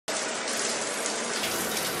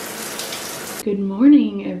Good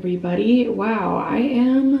morning, everybody. Wow, I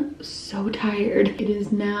am so tired. It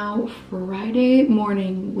is now Friday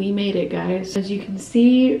morning. We made it, guys. As you can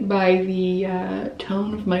see by the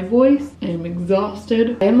tone of my voice, I am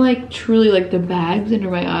exhausted. I am like truly like the bags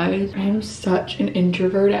under my eyes. I am such an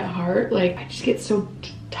introvert at heart. Like I just get so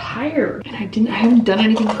tired, and I haven't done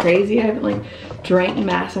anything crazy. I haven't like drank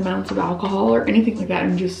mass amounts of alcohol or anything like that.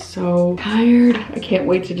 I'm just so tired. I can't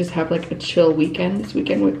wait to just have like a chill weekend this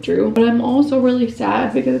weekend with Drew. But I'm also really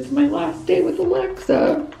sad because it's my last day with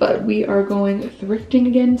Alexa. But we are going thrifting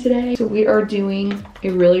again today. So we are doing a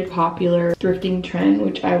really popular thrifting trend,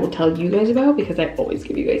 which I will tell you guys about because I always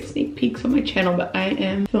give you guys sneak peeks on my channel. But I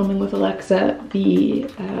am filming with Alexa the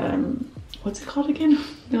what's it called again?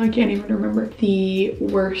 No, I can't even remember. The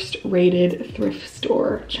worst rated thrift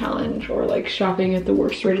store challenge, or like shopping at the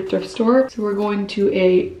worst rated thrift store. So we're going to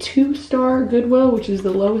a 2-star Goodwill, which is the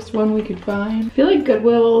lowest one we could find. I feel like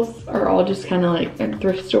Goodwills are all just kind of like, and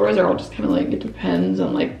thrift stores are all just kind of like, it depends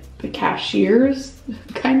on like the cashiers,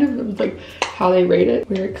 kind of like how they rate it.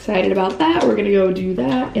 We're excited about that. We're gonna go do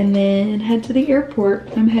that and then head to the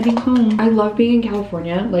airport. I'm heading home. I love being in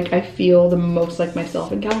California. Like I feel the most like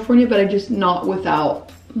myself in California, but I just not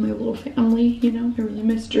without my little family, you know? I really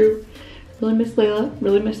miss Drew, really miss Layla,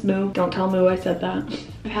 really miss Moo. Don't tell Moo I said that.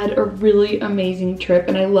 I've had a really amazing trip,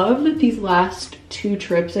 and I love that these last 2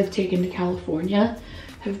 trips I've taken to California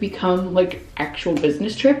have become like actual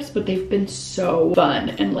business trips, but they've been so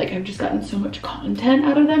fun, and like I've just gotten so much content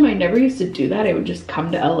out of them. I never used to do that. I would just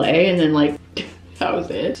come to LA and then like that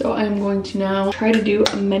was it. So I'm going to now try to do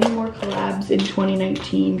many more collabs in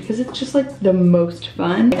 2019 because it's just like the most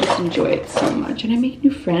fun. I just enjoy it so much, and I make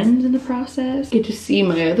new friends in the process. Get to see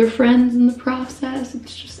my other friends in the process.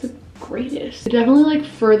 It's just the greatest. It definitely like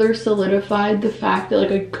further solidified the fact that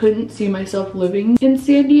like I couldn't see myself living in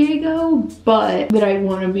San Diego, but that I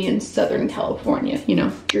want to be in Southern California, you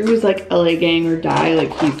know? Drew is like LA gang or die.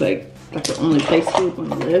 Like he's like, that's the only place he would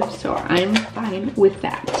want to live, so I'm fine with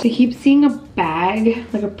that. So I keep seeing a bag,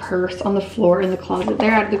 like a purse on the floor in the closet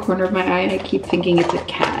there out of the corner of my eye, and I keep thinking it's a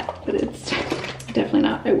cat, but it's definitely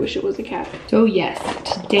not. I wish it was a cat. So yes,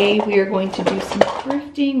 today we are going to do some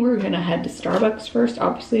thrifting. We're gonna head to Starbucks first,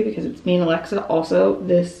 obviously, because it's me and Alexa. Also,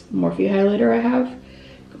 this Morphe highlighter I have,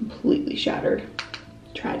 completely shattered.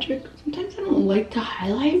 Tragic. Sometimes I don't like to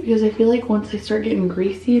highlight because I feel like once I start getting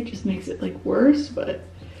greasy, it just makes it like worse, but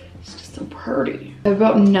it's just so pretty. I have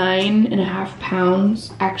about 9.5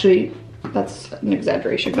 pounds. Actually, that's an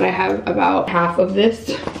exaggeration, but I have about half of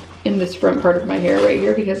this in this front part of my hair right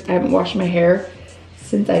here because I haven't washed my hair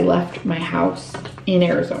since I left my house in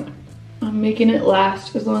Arizona. I'm making it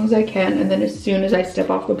last as long as I can, and then as soon as I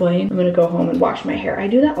step off the plane, I'm gonna go home and wash my hair. I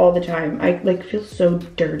do that all the time. I like feel so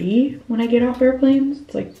dirty when I get off airplanes.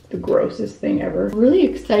 It's like the grossest thing ever. Really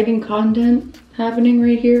exciting content happening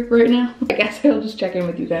right here, right now. I guess I'll just check in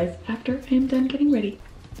with you guys after I am done getting ready.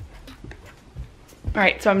 All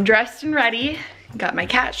right, so I'm dressed and ready. Got my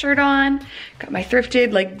cat shirt on, got my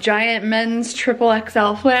thrifted like giant men's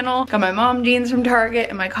XXL flannel, got my mom jeans from Target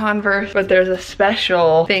and my Converse, but there's a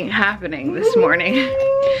special thing happening this morning.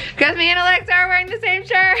 Because me and Alexa are wearing the same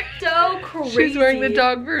shirt. So crazy. She's wearing the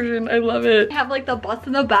dog version, I love it. They have like the butts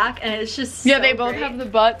in the back and it's just yeah, so they both great. have the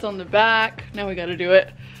butts on the back. Now we gotta do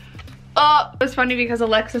it. Oh, it was funny because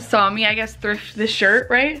Alexa saw me, I guess, thrift this shirt,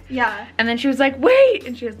 right? Yeah. And then she was like, wait,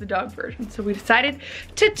 and she has the dog version. So we decided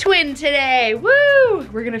to twin today, woo!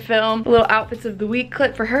 We're gonna film a little outfits of the week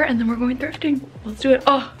clip for her, and then we're going thrifting. Let's do it.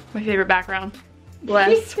 Oh, my favorite background.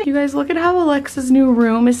 Bless. You guys, look at how Alexa's new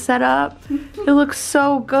room is set up. It looks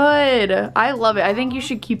so good. I love it. I think you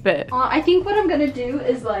should keep it. I think what I'm gonna do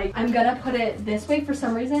is like, I'm gonna put it this way for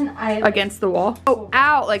some reason. Against the wall? Oh,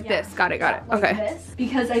 out like yeah, this. Got it, got it. like okay. This,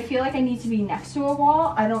 because I feel like I need to be next to a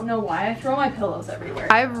wall. I don't know why. I throw my pillows everywhere.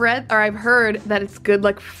 I've read, or I've heard that it's good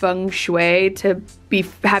like feng shui to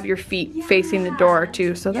have your feet facing the door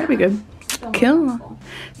too, so that'd be good. So Cool. wonderful.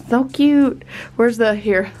 So cute. Where's the,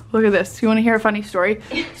 here, look at this. You want to hear a funny story?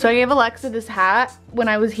 So I gave Alexa this hat when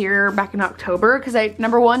I was here back in October because I,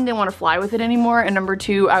 number one, didn't want to fly with it anymore, and number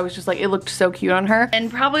two, I was just like, it looked so cute on her. And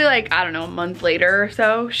probably like, I don't know, a month later or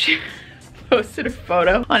so, she posted a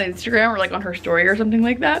photo on Instagram or like on her story or something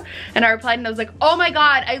like that. And I replied and I was like, oh my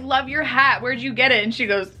God, I love your hat. Where'd you get it? And she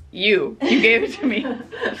goes, you gave it to me.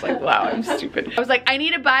 I was like, wow, I'm stupid. I was like, I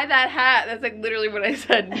need to buy that hat. That's like literally what I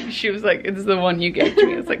said. And she was like, it's the one you gave to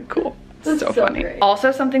me. I was like, cool. So funny. Great.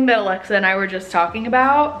 Also, something that Alexa and I were just talking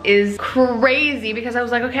about is crazy because I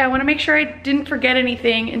was like, okay, I want to make sure I didn't forget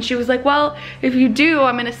anything. And she was like, well, if you do,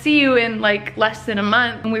 I'm going to see you in like less than a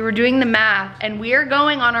month. And we were doing the math, and we are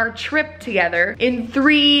going on our trip together in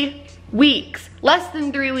 3 weeks. Less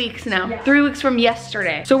than 3 weeks now. Yeah. 3 weeks from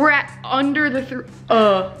yesterday. So we're at under the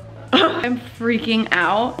I'm freaking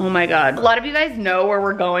out. Oh my God. A lot of you guys know where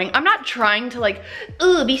we're going. I'm not trying to like,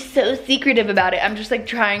 ooh, be so secretive about it. I'm just like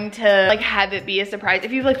trying to like have it be a surprise.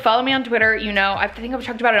 If you like follow me on Twitter, you know, I think I've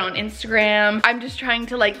talked about it on Instagram. I'm just trying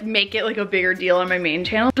to like make it like a bigger deal on my main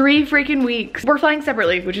channel. 3 freaking weeks. We're flying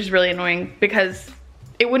separately, which is really annoying because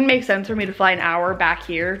it wouldn't make sense for me to fly an hour back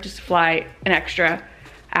here, just to fly an extra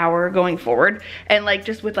hour going forward, and like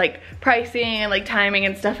just with like pricing and like timing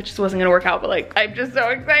and stuff, it just wasn't gonna work out. But like I'm just so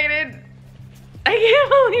excited. I can't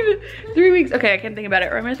believe it. 3 weeks. Okay, I can't think about it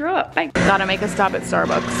or I'm gonna throw up. Bye. Gotta make a stop at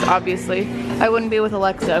Starbucks, obviously. I wouldn't be with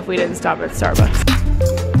Alexa if we didn't stop at Starbucks.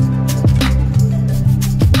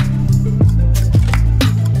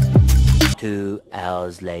 2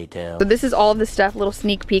 hours later. So this is all of the stuff, little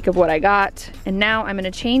sneak peek of what I got. And now I'm gonna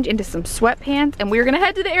change into some sweatpants and we're gonna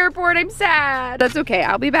head to the airport. I'm sad. That's okay,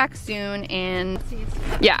 I'll be back soon and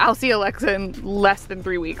yeah, I'll see Alexa in less than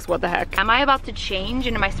 3 weeks. What the heck? Am I about to change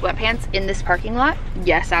into my sweatpants in this parking lot?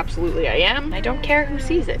 Yes, absolutely I am. I don't care who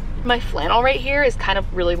sees it. My flannel right here is kind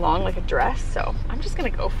of really long, like a dress, so I'm just gonna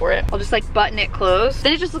go for it. I'll just like button it closed.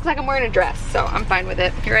 Then it just looks like I'm wearing a dress, so I'm fine with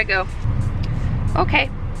it. Here I go. Okay.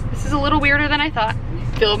 This is a little weirder than I thought.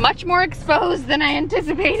 Feel much more exposed than I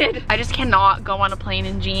anticipated. I just cannot go on a plane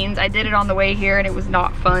in jeans. I did it on the way here and it was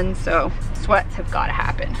not fun, so sweats have gotta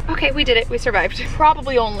happen. Okay, we did it, we survived.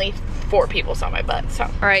 Probably only 4 people saw my butt, so.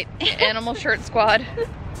 All right, Animal Shirt Squad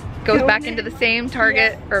goes back into the same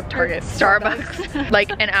Starbucks,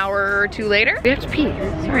 like an hour or 2 later. We have to pee,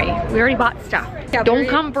 sorry. We already bought stuff. Yeah, don't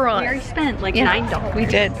come for us. We already spent like $9. We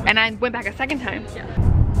did, and I went back a second time. Yeah.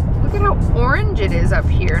 Look at how orange it is up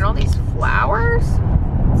here and all these flowers.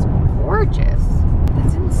 It's gorgeous.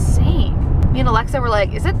 That's insane. Me and Alexa were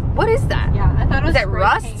like, what is that? Yeah, I thought it was that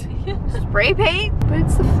rust? Spray paint? But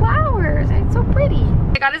it's the flowers and it's so pretty.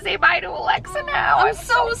 I gotta say bye to Alexa now. I'm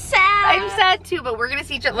so sad. I'm sad too, but we're gonna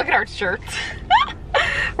see each other. Look at our shirts.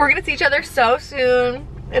 We're gonna see each other so soon.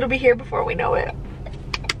 It'll be here before we know it.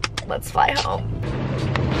 Let's fly home.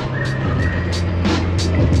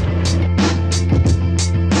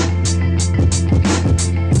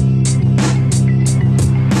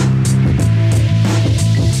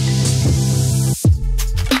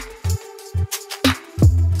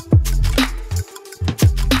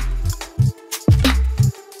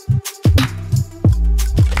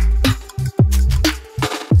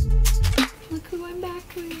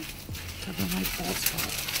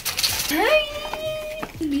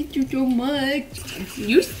 So much.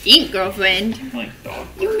 You stink, girlfriend.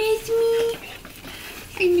 You miss me.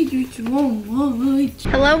 I miss you so much.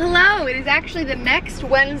 Hello, hello. It is actually the next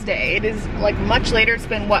Wednesday. It is like much later. It's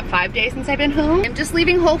been what, 5 days since I've been home. I'm just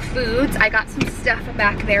leaving Whole Foods. I got some stuff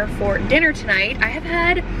back there for dinner tonight. I have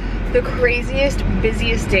had the craziest,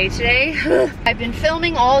 busiest day today. I've been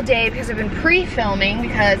filming all day because I've been pre-filming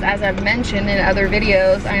because, as I've mentioned in other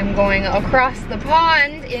videos, I am going across the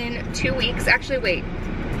pond in 2 weeks. Actually, wait.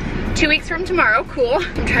 2 weeks from tomorrow, cool.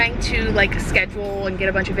 I'm trying to like schedule and get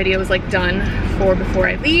a bunch of videos like done before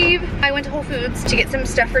I leave. I went to Whole Foods to get some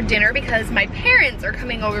stuff for dinner because my parents are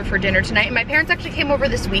coming over for dinner tonight. And my parents actually came over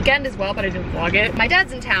this weekend as well, but I didn't vlog it. My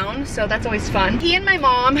dad's in town, so that's always fun. He and my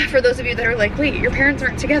mom, for those of you that are like, wait, your parents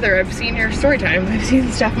aren't together. I've seen your story time. I've seen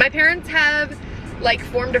stuff. My parents have like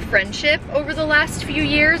formed a friendship over the last few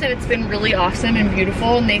years and it's been really awesome and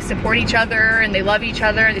beautiful, and they support each other and they love each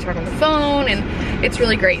other and they talk on the phone and it's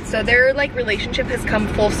really great. So their like relationship has come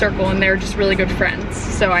full circle and they're just really good friends.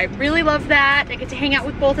 So I really love that. I get to hang out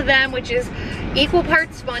with both of them, which is equal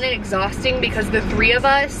parts fun and exhausting because the 3 of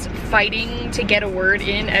us fighting to get a word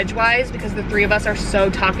in edgewise because the 3 of us are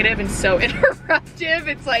so talkative and so interruptive.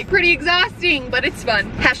 It's like pretty exhausting, but it's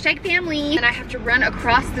fun. Hashtag family. And I have to run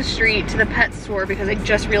across the street to the pet store because I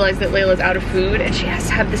just realized that Layla's out of food and she has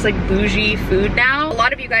to have this like bougie food now. A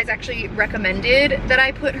lot of you guys actually recommended that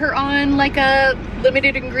I put her on like a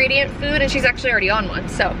limited ingredient food and she's actually already on one.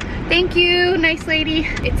 So thank you, nice lady.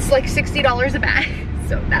 It's like $60 a bag.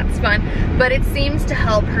 So that's fun, but it seems to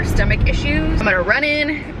help her stomach issues. I'm gonna run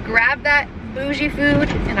in, grab that bougie food,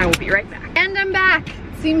 and I will be right back. And I'm back.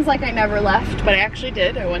 Seems like I never left, but I actually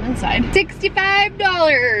did. I went inside. $65.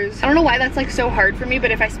 I don't know why that's like so hard for me,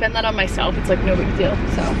 but if I spend that on myself, it's like no big deal.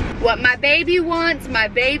 So what my baby wants, my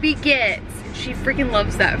baby gets. She freaking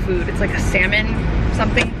loves that food. It's like a salmon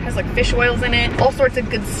something, has like fish oils in it, all sorts of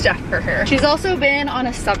good stuff for her. She's also been on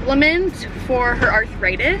a supplement for her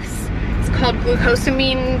arthritis. It's called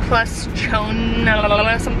glucosamine plus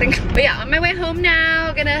something. But yeah, on my way home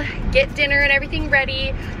now, gonna get dinner and everything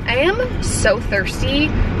ready. I am so thirsty.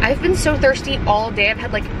 I've been so thirsty all day. I've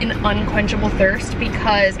had like an unquenchable thirst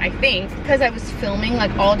because I was filming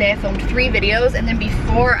like all day. I filmed 3 videos, and then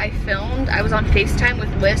before I filmed, I was on FaceTime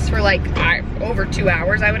with Liz for like over 2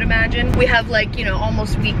 hours, I would imagine. We have like, you know,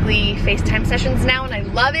 almost weekly FaceTime sessions now, and I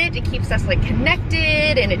love it. It keeps us like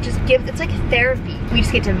connected, and it just gives, it's like therapy. We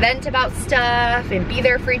just get to vent about stuff and be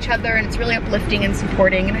there for each other, and it's really uplifting and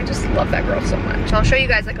supporting, and I just love that girl so much. So I'll show you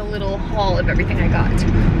guys like a little haul of everything I got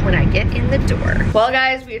when I get in the door. Well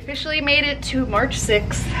guys, we officially made it to March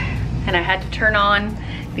 6th, and I had to turn on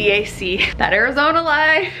the AC. That Arizona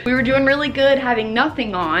life. We were doing really good having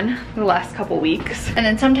nothing on the last couple weeks. And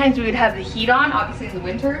then sometimes we would have the heat on, obviously in the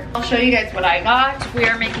winter. I'll show you guys what I got. We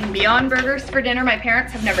are making Beyond Burgers for dinner. My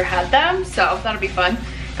parents have never had them, so that'll be fun.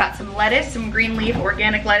 Got some lettuce, some green leaf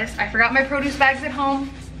organic lettuce. I forgot my produce bags at home.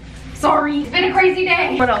 Sorry, it's been a crazy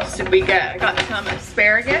day. What else did we get? I got some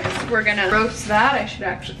asparagus. We're gonna roast that. I should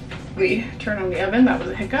actually turn on the oven. That was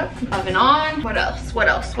a hiccup. Oven on. What else? What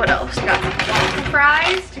else? What else? Got some waffle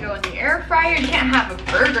fries to go in the air fryer. You can't have a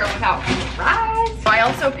burger without fries. So I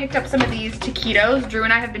also picked up some of these taquitos. Drew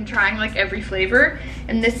and I have been trying like every flavor,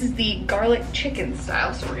 and this is the garlic chicken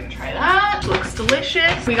style, so we're gonna try that. Looks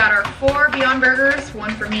delicious. We got our 4 Beyond Burgers,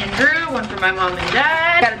 one for me and Drew, one for my mom and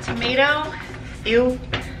dad. Got a tomato. Ew.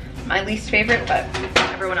 My least favorite, but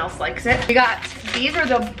everyone else likes it. We got, these are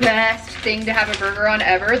the best thing to have a burger on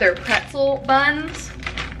ever. They're pretzel buns.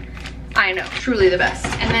 I know, truly the best.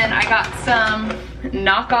 And then I got some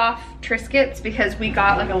knockoff Triscuits because we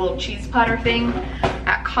got like a little cheese platter thing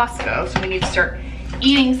at Costco. So we need to start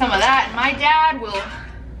eating some of that. And my dad will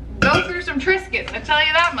go through some Triscuits, I tell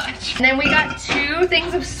you that much. And then we got 2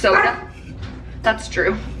 things of soda. That's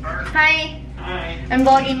true. Hi. Hi. I'm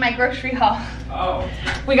vlogging my grocery haul. Oh.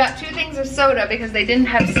 We got 2 things of soda because they didn't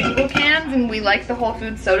have single cans, and we like the Whole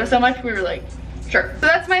Foods soda so much, we were like, sure. So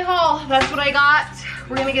that's my haul. That's what I got.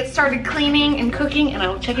 We're gonna get started cleaning and cooking, and I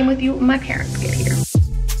will check in with you when my parents get here.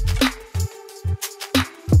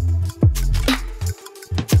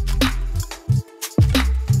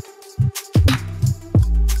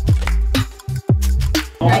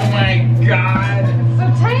 Oh my god. It's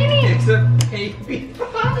so tiny. It's a baby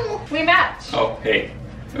bottle. We match. Oh, hey.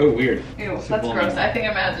 Oh, weird. Ew, that's gross. I think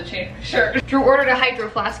I'm gonna have to change my shirt. Drew ordered a hydro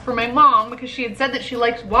flask for my mom because she had said that she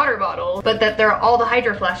likes water bottles, but that all the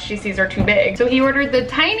hydro flasks she sees are too big. So he ordered the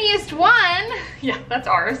tiniest one. Yeah, that's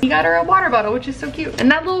ours. He got her a water bottle, which is so cute. And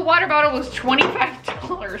that little water bottle was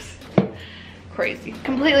 $25. Crazy.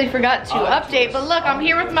 Completely forgot to update, but look, I'm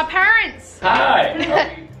here with my parents.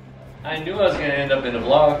 Hi. I knew I was gonna end up in a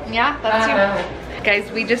vlog. Yeah, that's you.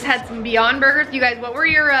 Guys, we just had some Beyond Burgers. You guys, what were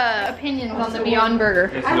your opinions on the Beyond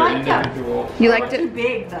Burger? I liked that. You liked it? Too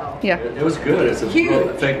big though. Yeah. It was good. It's a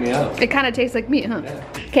little fake me out. It kind of tastes like meat, huh?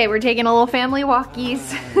 Okay, we're taking a little family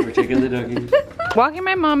walkies. We're taking the doggies. Walking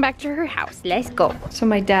my mom back to her house. Let's go. So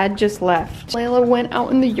my dad just left. Layla went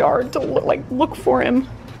out in the yard to look for him.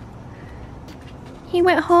 He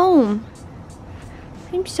went home.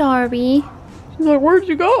 I'm sorry. She's like, where'd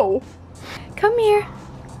you go? Come here.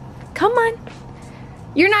 Come on.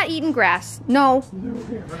 You're not eating grass. No.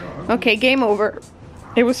 Okay, game over.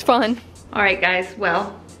 It was fun. All right, guys.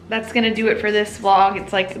 Well, that's gonna do it for this vlog.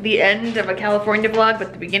 It's like the end of a California vlog,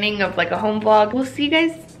 but the beginning of like a home vlog. We'll see you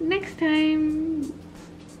guys next time.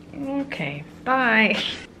 Okay, bye.